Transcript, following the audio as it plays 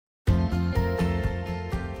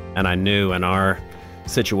And I knew in our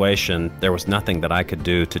situation, there was nothing that I could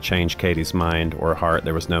do to change Katie's mind or heart.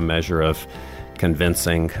 There was no measure of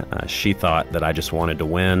convincing. She thought that I just wanted to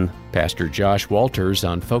win. Pastor Josh Walters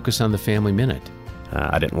on Focus on the Family Minute.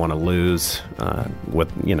 I didn't want to lose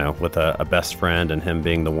with a best friend and him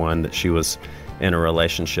being the one that she was in a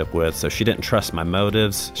relationship with. So she didn't trust my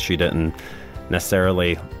motives. She didn't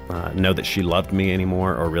necessarily know that she loved me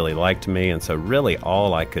anymore or really liked me. And so really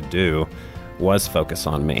all I could do was focus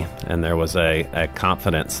on me. And there was a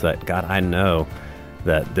confidence that, God, I know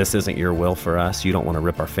that this isn't your will for us. You don't want to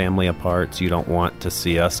rip our family apart. You don't want to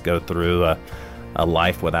see us go through a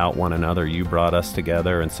life without one another. You brought us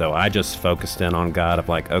together. And so I just focused in on God of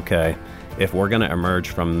like, okay, if we're going to emerge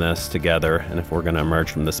from this together and if we're going to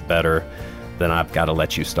emerge from this better, then I've got to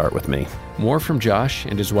let you start with me. More from Josh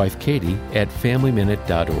and his wife Katie at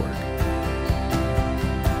FamilyMinute.org.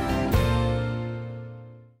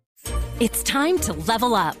 It's time to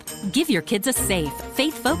level up. Give your kids a safe,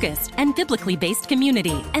 faith-focused, and biblically based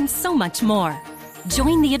community, and so much more.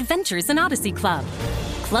 Join the Adventures in Odyssey Club.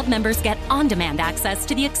 Club members get on-demand access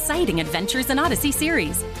to the exciting Adventures in Odyssey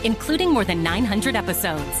series, including more than 900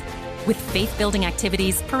 episodes. With faith-building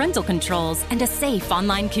activities, parental controls, and a safe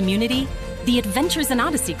online community, the Adventures in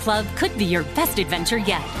Odyssey Club could be your best adventure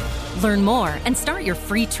yet. Learn more and start your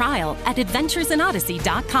free trial at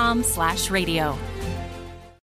adventuresinodyssey.com/radio.